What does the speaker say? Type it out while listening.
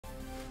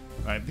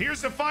All right,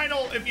 here's the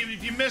final.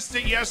 If you missed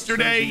it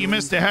yesterday, you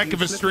missed a heck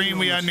of a stream.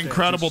 We had an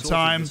incredible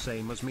time.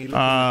 But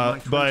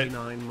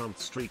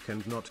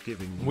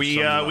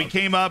we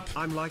came up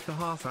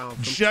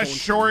just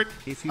short,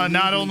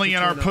 not only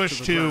in our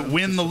push to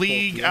win the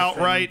league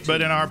outright,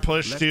 but in our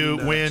push to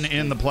win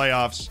in the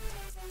playoffs.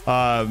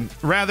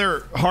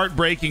 Rather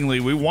heartbreakingly,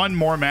 we won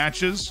more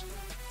matches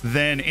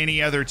than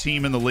any other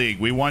team in the league.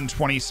 We won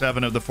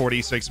 27 of the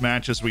 46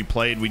 matches we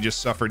played. We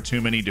just suffered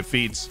too many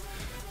defeats.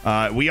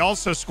 We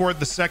also scored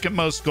the second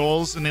most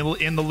goals in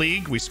the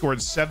league. We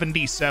scored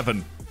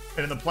 77.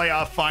 And in the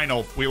playoff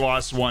final, we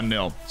lost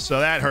 1-0. So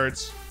that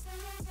hurts.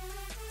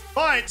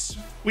 But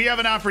we have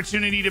an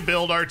opportunity to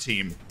build our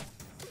team.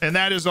 And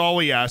that is all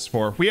we ask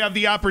for. We have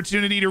the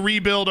opportunity to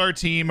rebuild our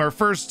team. Our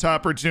first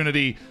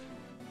opportunity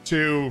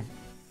to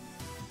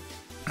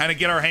kind of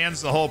get our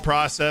hands on the whole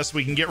process.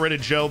 We can get rid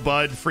of Joe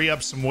Bud, free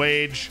up some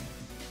wage.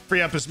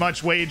 Free up as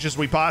much wage as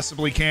we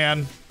possibly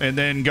can, and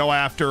then go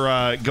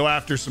after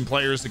some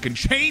players that can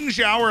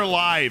change our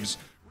lives.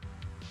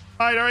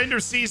 All right, our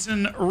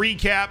inter-season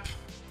recap,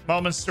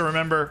 moments to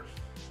remember.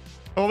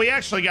 Well, we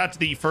actually got to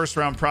the first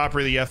round proper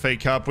of the FA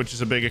Cup, which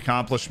is a big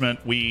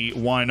accomplishment. We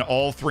won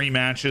all 3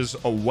 matches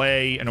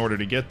away in order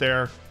to get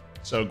there.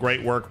 So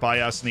great work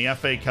by us in the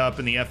FA Cup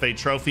and the FA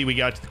Trophy. We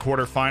got to the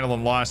quarterfinal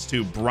and lost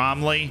to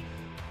Bromley,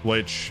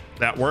 which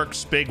that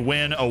works. Big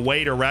win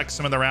away to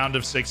Wrexham in the round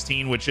of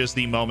 16, which is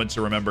the moment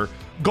to remember.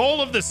 Goal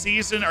of the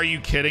season? Are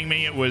you kidding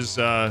me? It was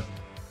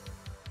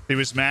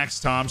Max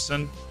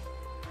Thompson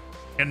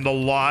and the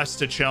loss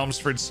to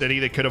Chelmsford City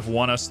that could have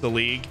won us the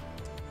league.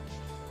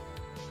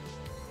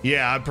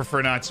 Yeah, I'd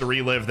prefer not to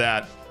relive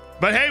that.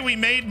 But hey, we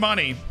made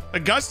money.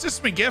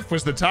 Augustus McGiff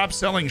was the top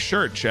selling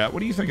shirt, chat.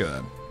 What do you think of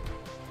that?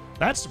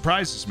 That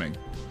surprises me.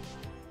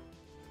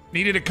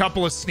 Needed a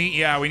couple of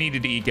yeah, we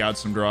needed to eke out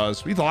some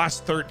draws. We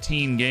lost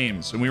 13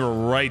 games, and we were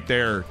right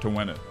there to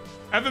win it.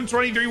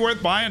 FM23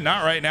 worth buying?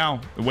 Not right now.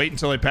 Wait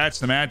until they patch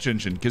the match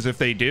engine, because if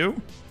they do,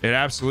 it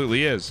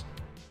absolutely is.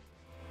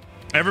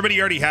 Everybody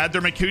already had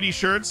their McCootie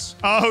shirts?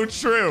 Oh,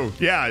 true.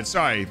 Yeah,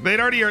 sorry.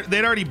 They'd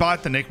already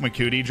bought the Nick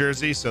McCootie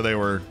jersey, so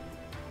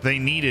they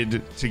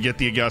needed to get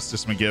the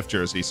Augustus McGiff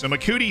jersey. So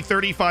McCootie,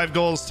 35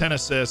 goals, 10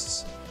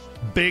 assists.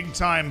 Big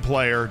time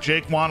player.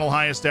 Jake Wannell,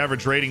 highest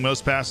average rating,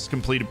 most passes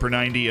completed per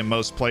 90, and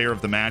most player of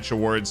the match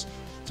awards.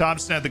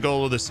 Thompson had the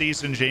goal of the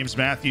season. James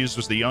Matthews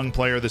was the young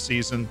player of the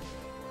season.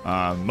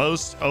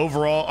 Most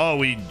overall. Oh,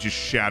 we just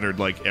shattered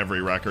like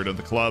every record of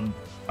the club.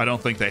 I don't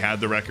think they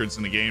had the records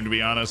in the game, to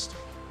be honest.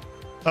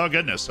 Oh,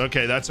 goodness.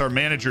 Okay, that's our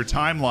manager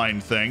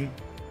timeline thing.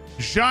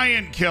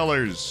 Giant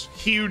Killers.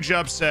 Huge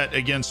upset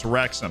against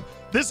Wrexham.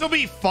 This will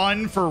be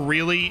fun for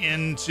really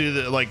into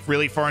the,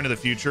 really far into the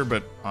future,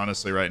 but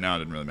honestly, right now, it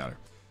didn't really matter.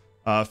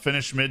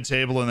 Finished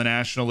mid-table in the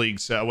National League.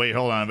 Wait,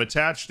 hold on. I've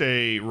attached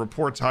a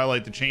report to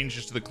highlight the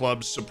changes to the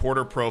club's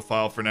supporter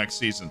profile for next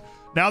season.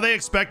 Now they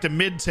expect a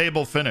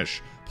mid-table finish.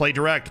 Play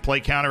direct, play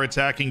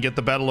counter-attacking, get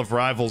the battle of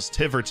rivals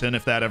Tiverton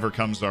if that ever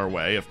comes our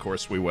way. Of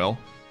course we will.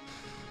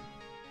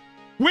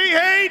 We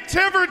hate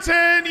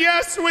Tiverton!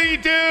 Yes, we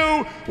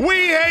do!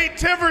 We hate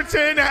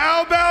Tiverton!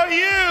 How about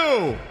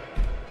you?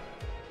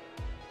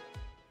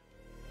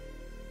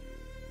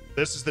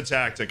 This is the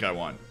tactic I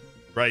want.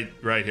 Right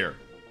here.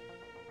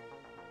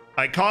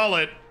 I call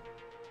it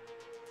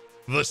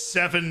the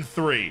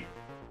 7-3.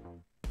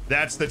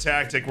 That's the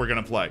tactic we're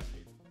going to play.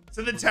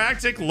 So the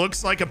tactic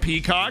looks like a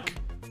peacock.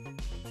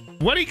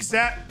 What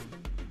exact...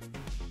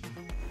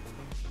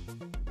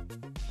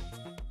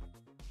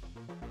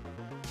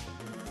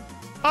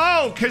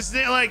 Oh, because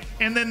they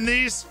and then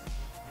these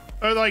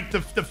are like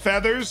the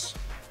feathers.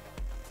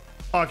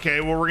 Okay,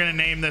 well, we're going to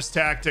name this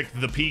tactic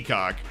the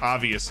peacock,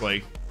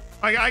 obviously.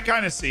 I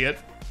kind of see it.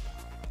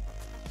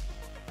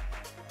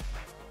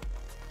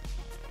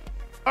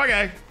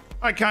 Okay,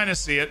 I kind of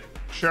see it.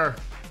 Sure.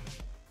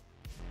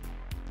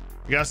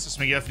 Augustus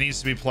McGiff needs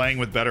to be playing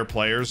with better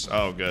players.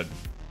 Oh, good.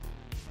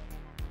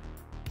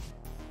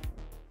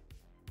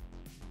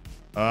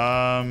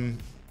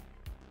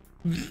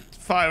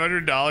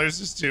 $500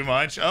 is too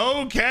much.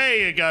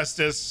 Okay,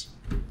 Augustus.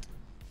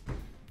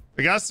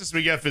 Augustus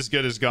McGiff is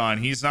good as gone.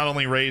 He's not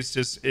only raised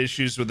his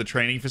issues with the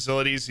training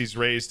facilities, he's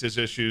raised his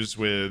issues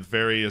with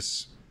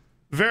various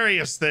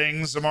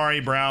things. Amari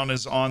Brown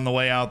is on the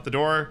way out the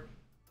door.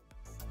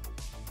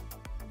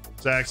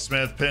 Zach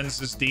Smith pins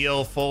his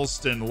deal.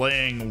 Fulston,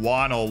 Ling,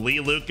 Wannell. Lee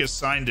Lucas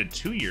signed a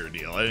 2-year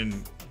deal. I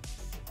didn't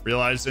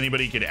realize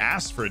anybody could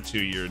ask for a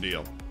 2-year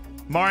deal.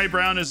 Amari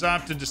Brown has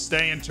opted to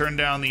stay and turn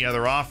down the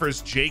other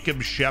offers.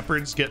 Jacob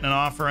Shepard's getting an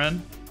offer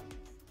in.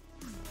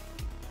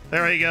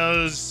 There he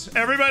goes.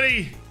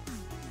 Everybody,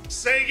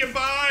 say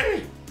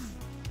goodbye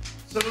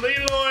to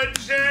Leland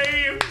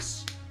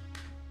James.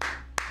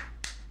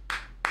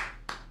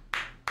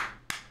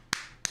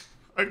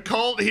 A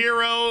cult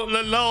hero,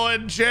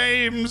 Leland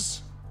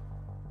James,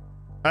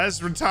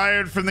 has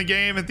retired from the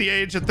game at the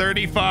age of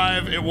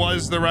 35. It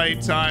was the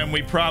right time.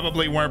 We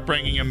probably weren't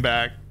bringing him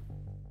back.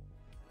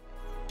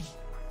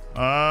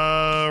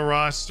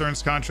 Ross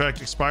Stern's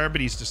contract expired, but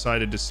he's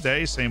decided to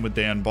stay. Same with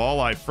Dan Ball.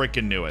 I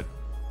freaking knew it.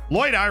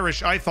 Lloyd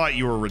Irish, I thought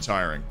you were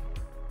retiring.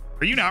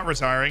 Are you not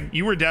retiring?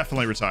 You were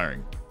definitely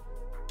retiring.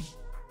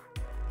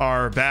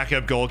 Our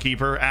backup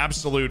goalkeeper,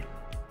 absolute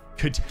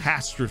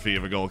catastrophe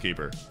of a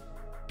goalkeeper.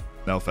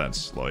 No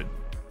offense, Lloyd.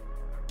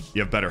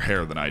 You have better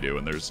hair than I do,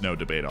 and there's no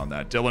debate on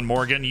that. Dylan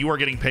Morgan, you are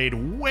getting paid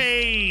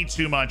way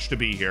too much to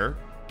be here.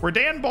 Where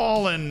Dan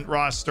Ball and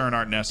Ross Stern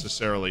aren't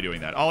necessarily doing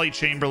that. Ollie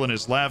Chamberlain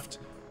is left.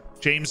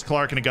 James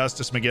Clark and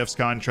Augustus McGiff's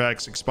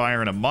contracts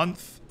expire in a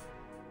month.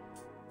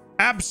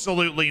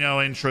 Absolutely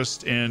no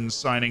interest in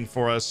signing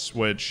for us,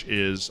 which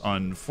is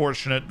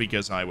unfortunate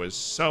because I was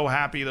so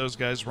happy those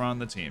guys were on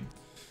the team.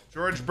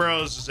 George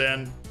Burrows is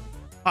in.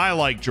 I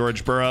like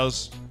George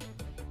Burrows.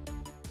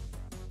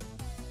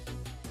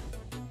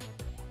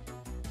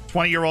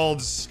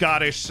 20-year-old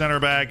Scottish center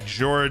back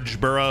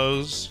George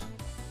Burrows.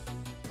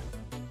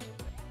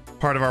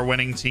 Part of our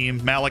winning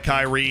team.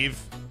 Malachi Reeve.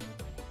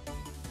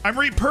 I'm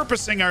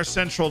repurposing our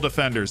central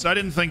defenders. I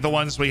didn't think the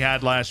ones we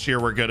had last year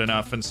were good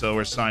enough, and so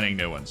we're signing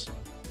new ones.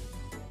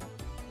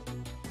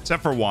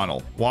 Except for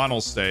Wannell.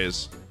 Wannell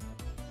stays.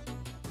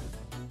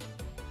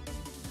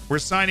 We're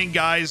signing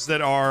guys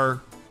that are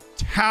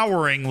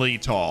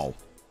toweringly tall.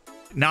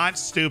 Not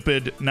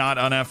stupid, not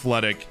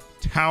unathletic.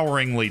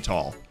 Toweringly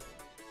tall.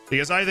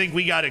 Because I think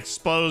we got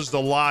exposed a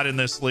lot in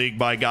this league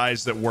by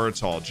guys that were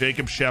tall.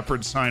 Jacob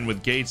Shepard signed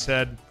with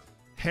Gateshead.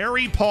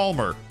 Harry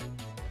Palmer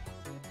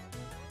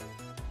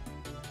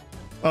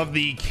of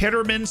the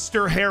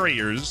Kidderminster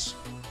Harriers,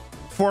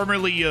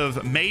 formerly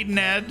of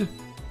Maidenhead,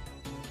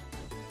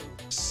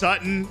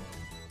 Sutton,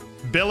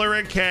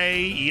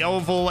 Billericay,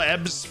 Yeovil,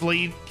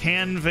 Ebbsfleet,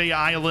 Canvey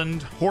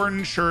Island,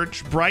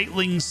 Hornchurch,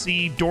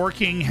 Brightlingsea,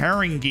 Dorking,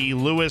 Haringey,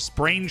 Lewis,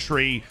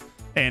 Braintree,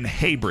 and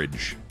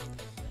Haybridge.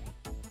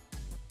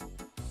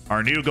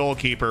 Our new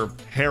goalkeeper,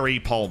 Harry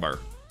Palmer.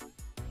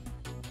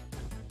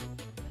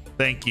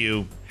 Thank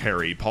you,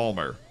 Harry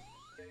Palmer.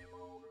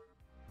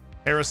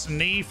 Harrison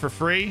Nee for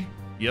free.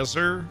 Yes,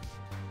 sir.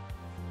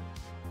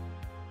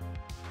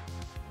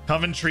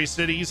 Coventry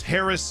City's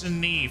Harrison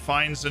Nee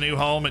finds a new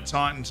home at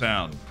Taunton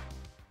Town.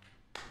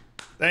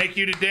 Thank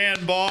you to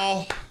Dan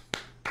Ball.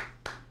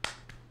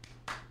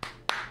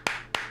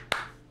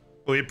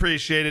 We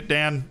appreciate it,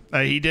 Dan.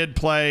 He did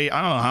play,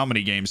 I don't know how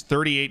many games,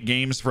 38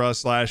 games for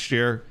us last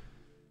year.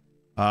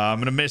 I'm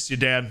going to miss you,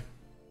 Dan.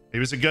 He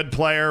was a good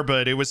player,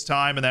 but it was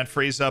time, and that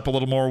frees up a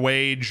little more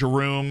wage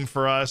room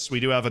for us. We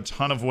do have a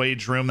ton of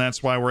wage room.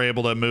 That's why we're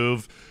able to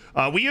move.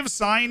 We have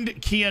signed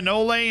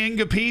Kianole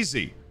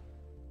Ngapisi,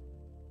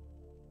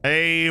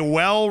 a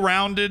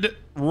well-rounded,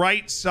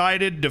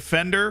 right-sided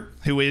defender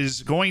who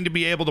is going to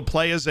be able to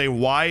play as a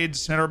wide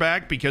center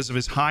back because of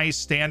his high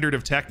standard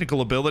of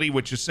technical ability,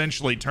 which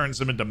essentially turns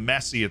him into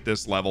Messi at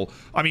this level.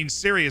 I mean,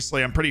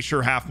 seriously, I'm pretty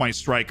sure half my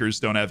strikers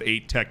don't have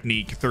 8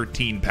 technique,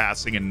 13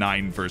 passing, and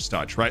 9 first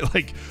touch, right?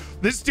 Like,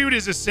 this dude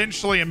is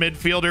essentially a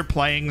midfielder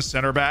playing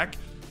center back,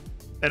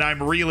 and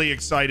I'm really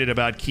excited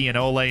about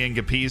Kianole and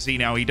Ngapisi.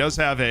 Now, he does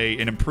have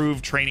an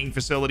improved training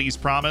facilities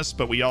promise,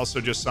 but we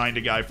also just signed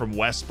a guy from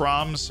West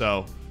Brom,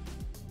 so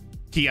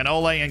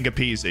Kianole and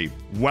Ngapisi,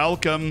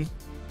 welcome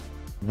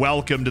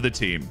to the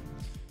team.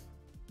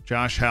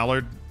 Josh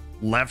Hallard,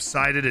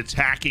 left-sided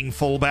attacking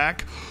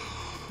fullback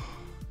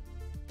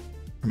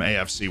from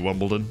AFC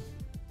Wimbledon.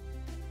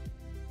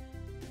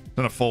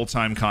 On a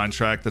full-time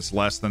contract that's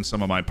less than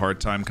some of my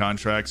part-time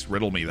contracts.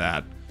 Riddle me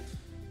that.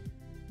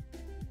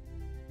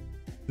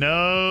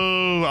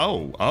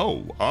 No.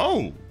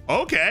 Oh,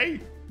 okay.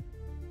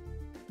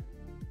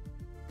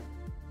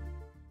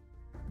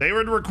 They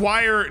would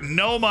require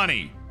no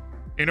money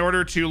in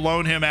order to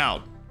loan him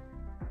out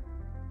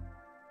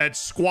at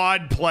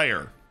squad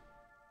player,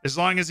 as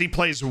long as he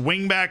plays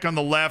wingback on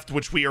the left,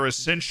 which we are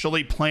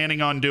essentially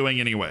planning on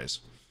doing anyways.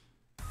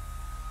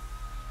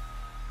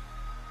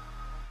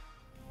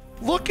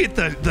 Look at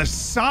the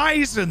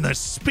size and the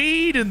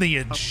speed and the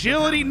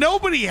agility.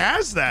 Nobody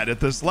has that at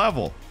this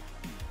level.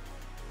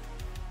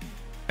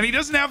 And he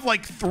doesn't have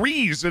like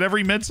 3s at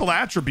every mental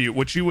attribute,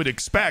 which you would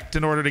expect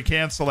in order to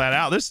cancel that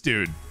out. This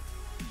dude.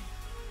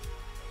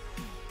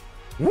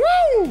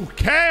 Woo!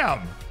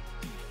 Cam!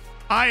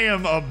 I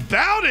am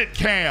about it,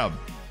 Cam!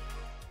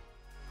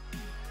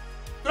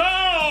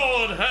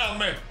 Lord help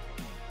me!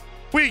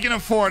 We can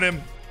afford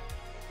him.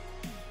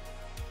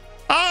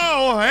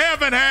 Oh,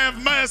 heaven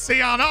have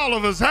mercy on all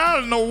of us. How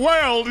in the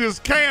world is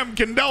Cam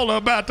Condola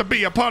about to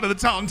be a part of the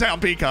Taunton Town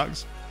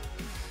Peacocks?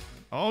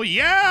 Oh,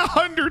 yeah,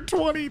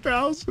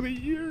 $120,000 a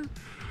year.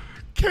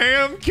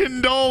 Cam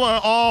Condola.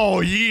 Oh,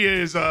 he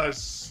is a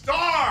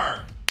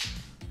star.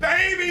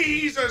 Baby,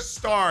 he's a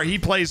star. He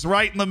plays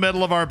right in the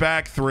middle of our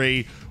back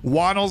three.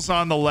 Wannell's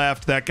on the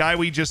left. That guy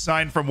we just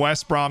signed from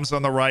West Brom's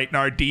on the right. And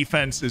our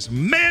defense is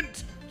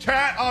mint.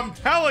 Chat, I'm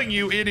telling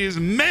you, it is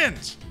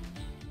mint.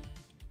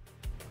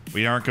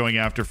 We aren't going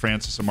after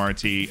Francis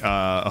Amarty.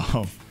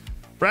 Oh.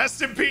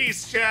 Rest in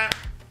peace, chat.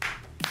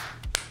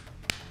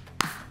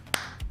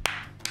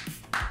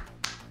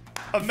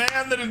 A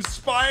man that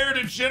inspired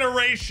a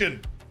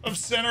generation of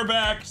center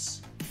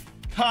backs.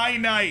 Kai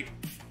Knight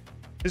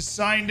has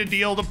signed a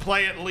deal to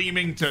play at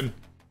Leamington.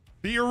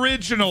 The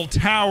original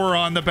tower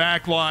on the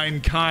back line,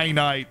 Kai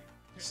Knight.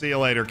 See you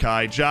later,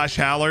 Kai. Josh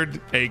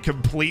Hallard, a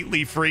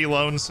completely free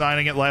loan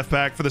signing at left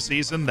back for the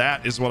season.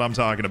 That is what I'm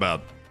talking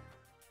about.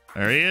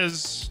 There he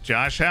is.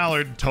 Josh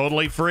Hallard,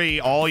 totally free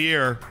all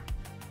year.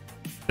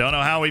 Don't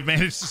know how we've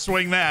managed to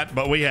swing that,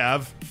 but we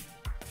have.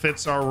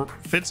 Fits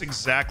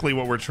exactly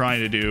what we're trying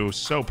to do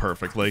so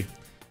perfectly.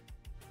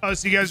 Oh,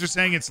 so you guys are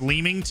saying it's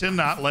Leamington,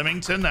 not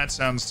Leamington? That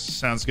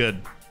sounds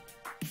good.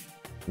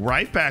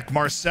 Right back,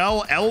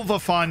 Marcel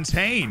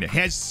Elvafontaine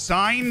has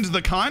signed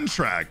the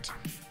contract.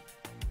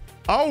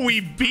 Oh,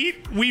 we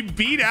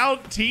beat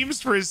out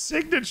teams for his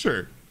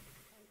signature.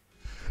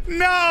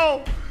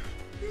 No!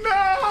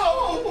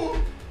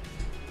 No!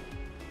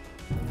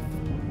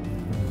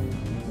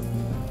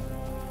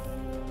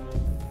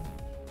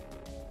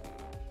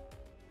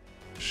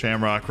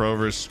 Shamrock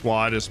Rovers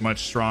squad is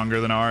much stronger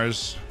than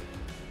ours.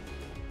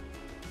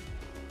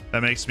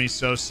 That makes me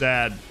so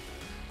sad.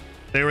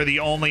 They were the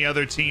only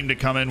other team to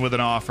come in with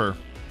an offer.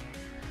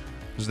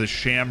 It was the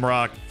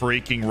Shamrock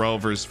freaking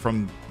Rovers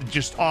from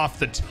just off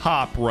the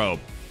top rope.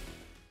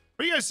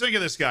 What do you guys think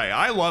of this guy?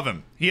 I love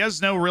him. He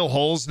has no real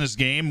holes in his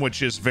game,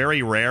 which is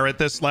very rare at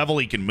this level.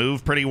 He can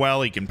move pretty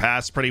well. He can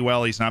pass pretty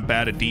well. He's not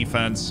bad at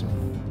defense.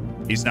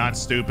 He's not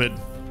stupid.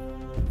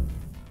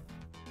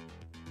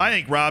 I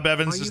think Rob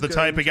Evans is the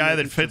type of guy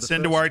that fits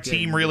into our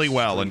team really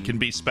well and can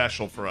be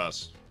special for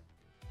us.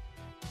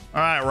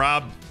 All right,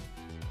 Rob.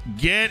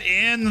 Get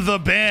in the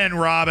bin,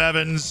 Rob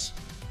Evans.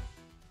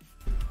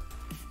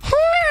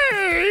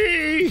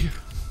 Hey!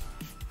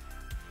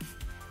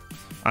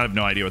 I have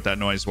no idea what that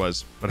noise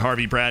was, but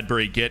Harvey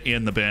Bradbury, get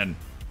in the bin.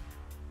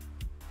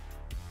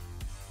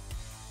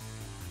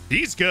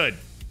 He's good.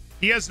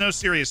 He has no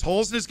serious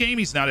holes in his game.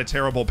 He's not a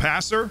terrible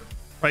passer,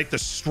 right? The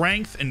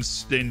strength and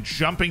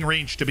jumping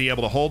reach to be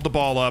able to hold the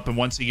ball up, and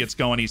once he gets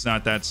going, he's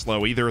not that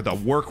slow either. The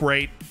work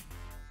rate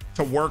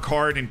to work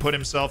hard and put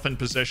himself in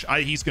position.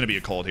 He's going to be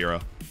a cold hero.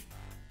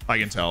 I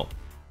can tell.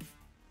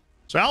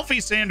 So Alfie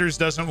Sanders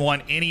doesn't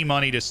want any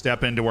money to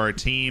step into our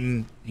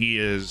team. He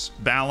is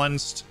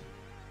balanced.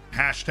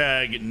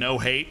 Hashtag no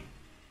hate.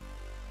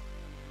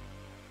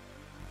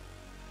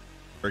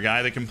 For a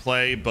guy that can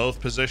play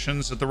both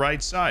positions at the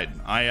right side.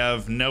 I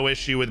have no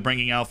issue with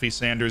bringing Alfie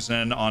Sanders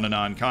in on a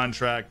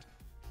non-contract.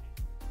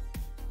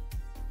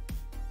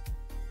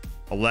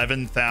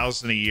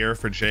 $11,000 a year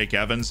for Jake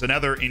Evans.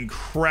 Another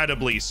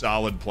incredibly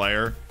solid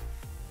player.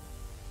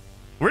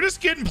 We're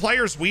just getting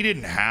players we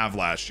didn't have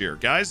last year.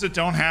 Guys that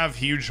don't have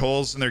huge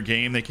holes in their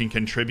game. They can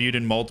contribute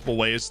in multiple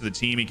ways to the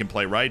team. He can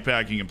play right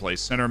back. He can play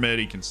center mid.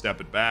 He can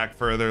step it back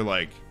further.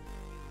 Like,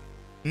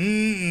 you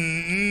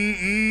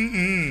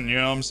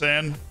know what I'm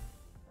saying?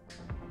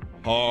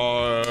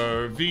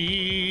 Harvey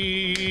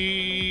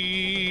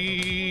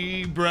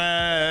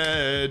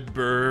Bradbury.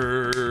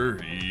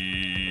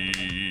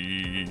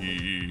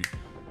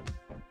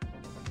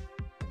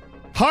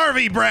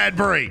 Harvey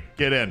Bradbury,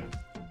 get in.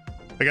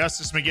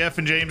 Augustus McGiff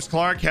and James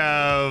Clark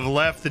have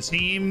left the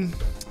team.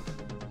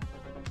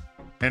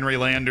 Henry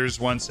Landers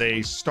wants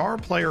a star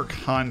player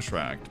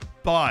contract,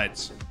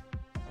 but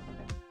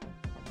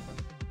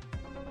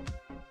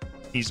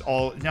he's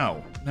all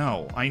no.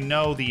 I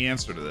know the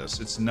answer to this.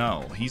 It's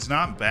no. He's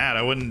not bad.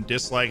 I wouldn't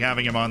dislike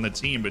having him on the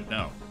team, but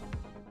no.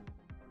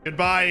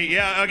 Goodbye.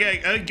 Yeah,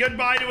 okay.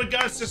 Goodbye to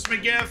Augustus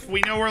McGiff. We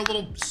know we're a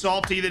little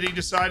salty that he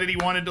decided he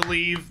wanted to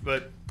leave,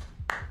 but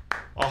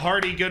a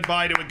hearty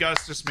goodbye to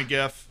Augustus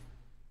McGiff.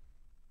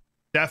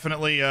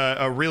 Definitely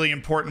a really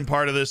important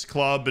part of this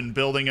club and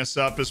building us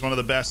up as one of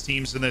the best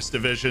teams in this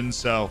division.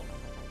 So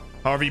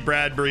Harvey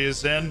Bradbury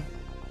is in.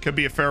 Could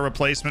be a fair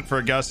replacement for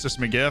Augustus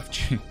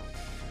McGiff.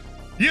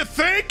 You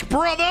think,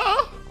 brother?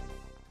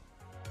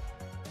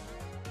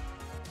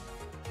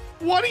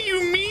 What do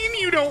you mean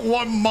you don't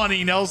want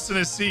money, Nelson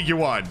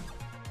Asiguan?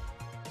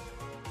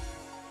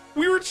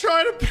 We were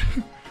trying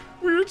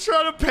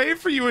to pay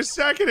for you a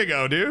second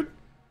ago, dude.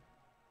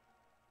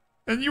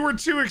 And you were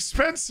too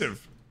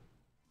expensive.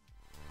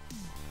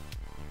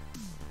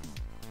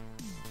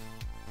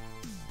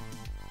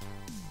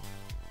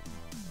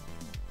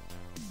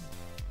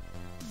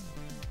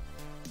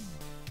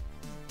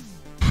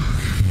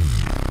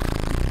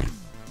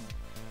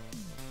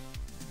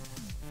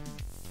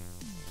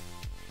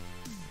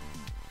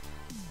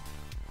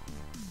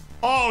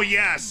 Oh,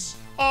 yes.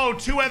 Oh,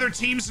 2 other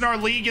teams in our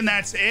league and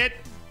that's it?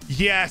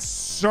 Yes,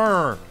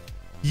 sir.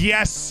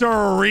 Yes,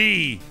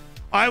 sirree.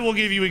 I will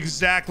give you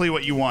exactly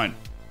what you want.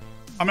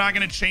 I'm not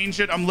going to change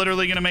it. I'm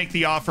literally going to make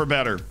the offer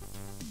better.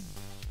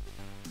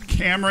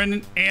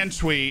 Cameron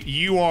Antwi,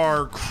 you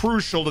are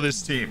crucial to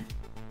this team.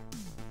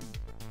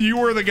 You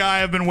are the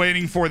guy I've been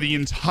waiting for the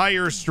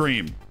entire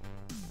stream.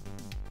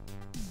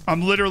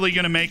 I'm literally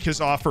going to make his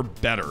offer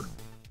better.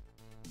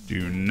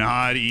 Do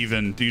not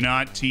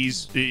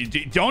tease.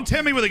 Don't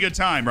tempt me with a good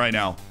time right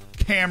now.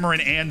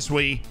 Cameron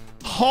Answe.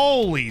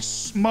 Holy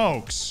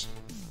smokes.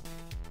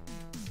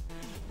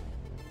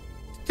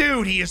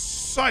 Dude, he is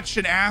such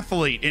an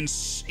athlete. And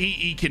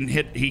he can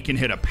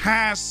hit a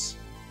pass.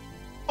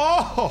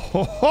 Oh,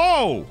 ho,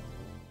 ho.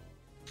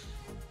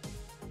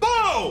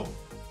 Boom.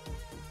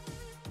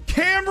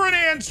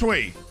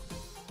 Antwi.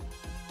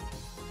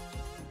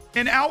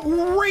 An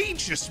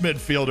outrageous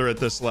midfielder at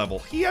this level.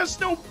 He has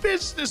no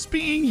business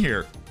being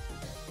here.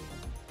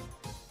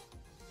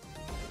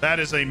 That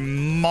is a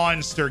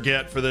monster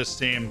get for this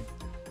team.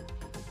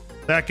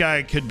 That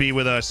guy could be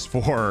with us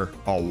for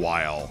a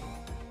while.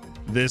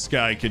 This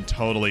guy could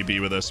totally be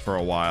with us for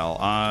a while.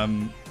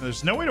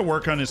 There's no way to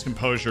work on his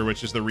composure,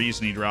 which is the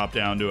reason he dropped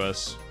down to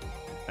us,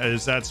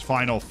 as that's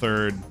final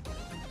third,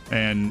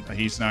 and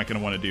he's not going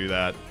to want to do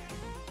that.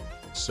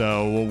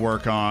 So we'll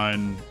work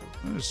on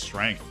his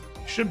strength.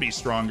 Should be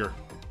stronger.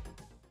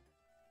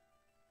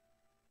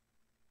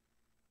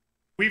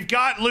 We've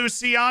got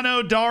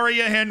Luciano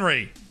Daria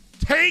Henry.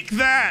 Take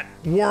that,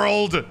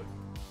 world.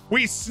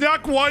 We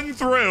snuck one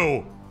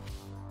through.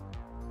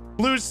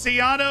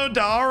 Luciano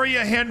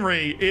Daria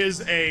Henry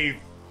is a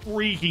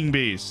freaking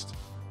beast.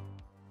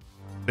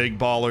 Big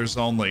ballers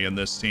only in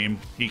this team.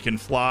 He can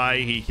fly.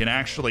 He can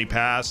actually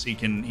pass. He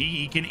can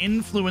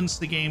influence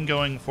the game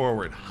going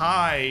forward.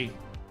 High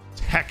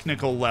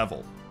technical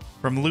level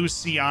from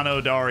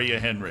Luciano Daria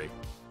Henry.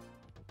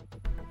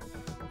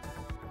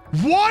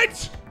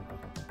 What?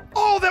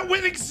 Oh, that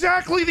went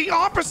exactly the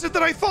opposite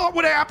that I thought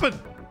would happen.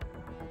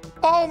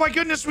 Oh my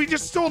goodness, we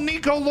just stole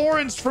Nico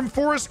Lawrence from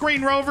Forest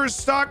Green Rovers,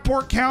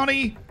 Stockport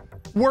County,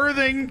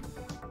 Worthing.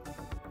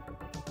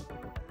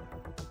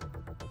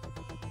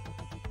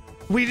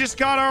 We just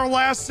got our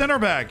last center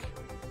back.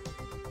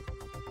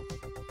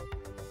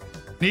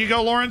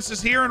 Nico Lawrence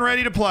is here and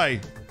ready to play.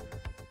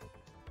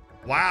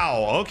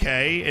 Wow,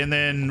 okay. And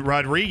then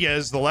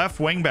Rodriguez, the left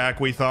wing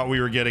back we thought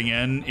we were getting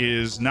in,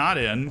 is not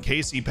in.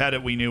 Casey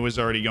Pettit we knew was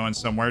already going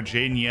somewhere.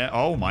 Jaden Young,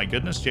 oh my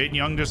goodness, Jaden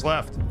Young just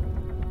left.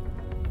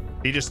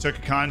 He just took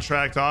a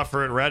contract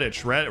offer at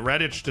Redditch.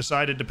 Redditch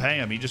decided to pay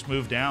him. He just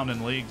moved down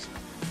in leagues.